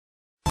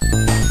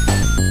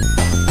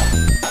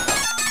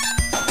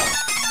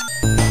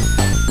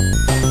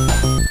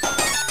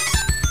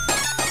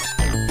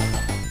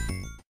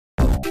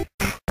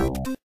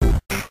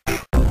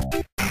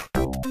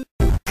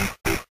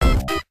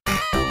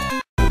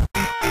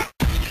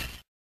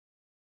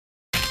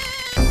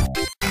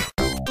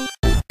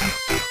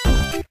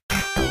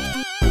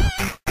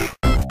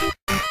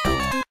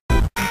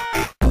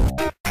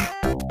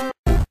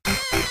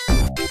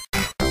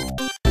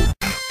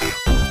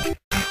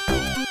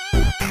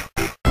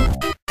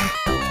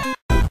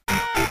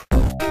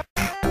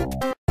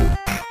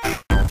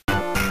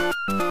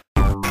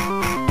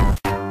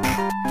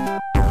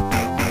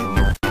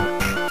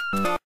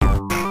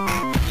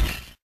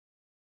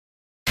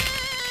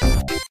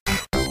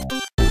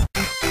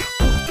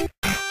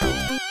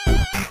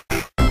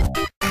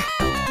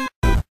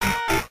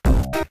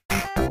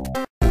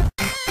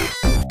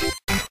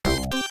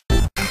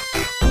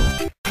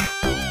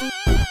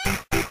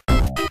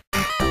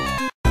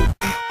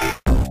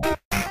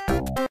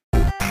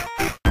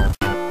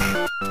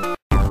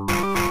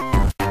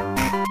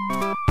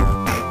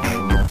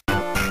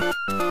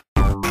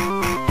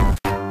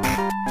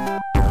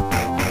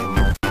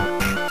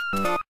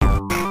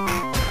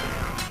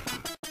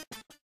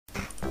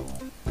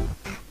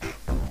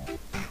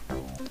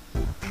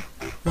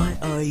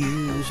are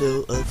you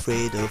so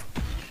afraid of?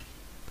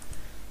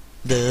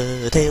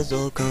 The tales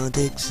all can't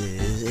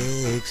exist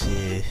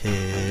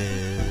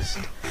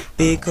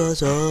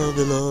because of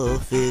the law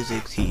of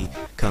physics. He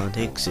can't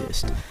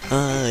exist.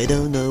 I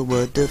don't know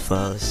what the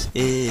fuss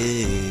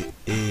is.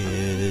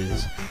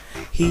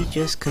 He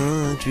just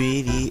can't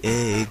really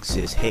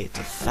exist. Hey, it's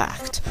a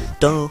fact.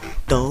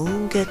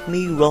 Don't get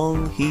me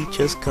wrong. He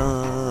just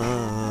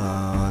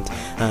can't.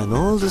 And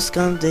all the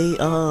scams, they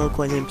are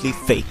quite simply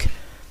fake.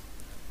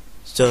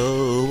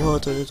 So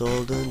what is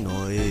all the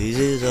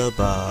noise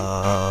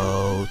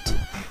about?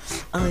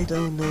 I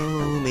don't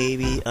know,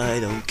 maybe I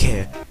don't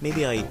care,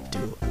 maybe I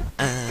do.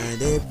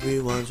 And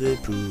everyone's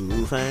with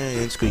proof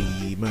and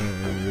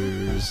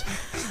screamers.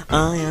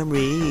 I am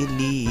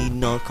really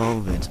not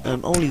convinced,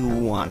 only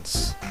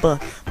once.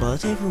 But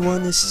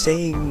everyone is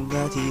saying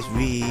that he's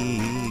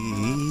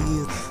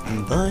real.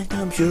 But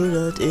I'm sure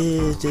that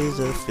it is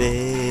a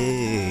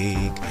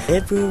fake.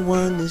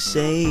 Everyone is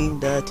saying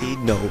that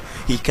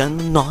he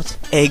cannot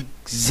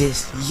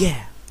exist,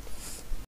 yeah.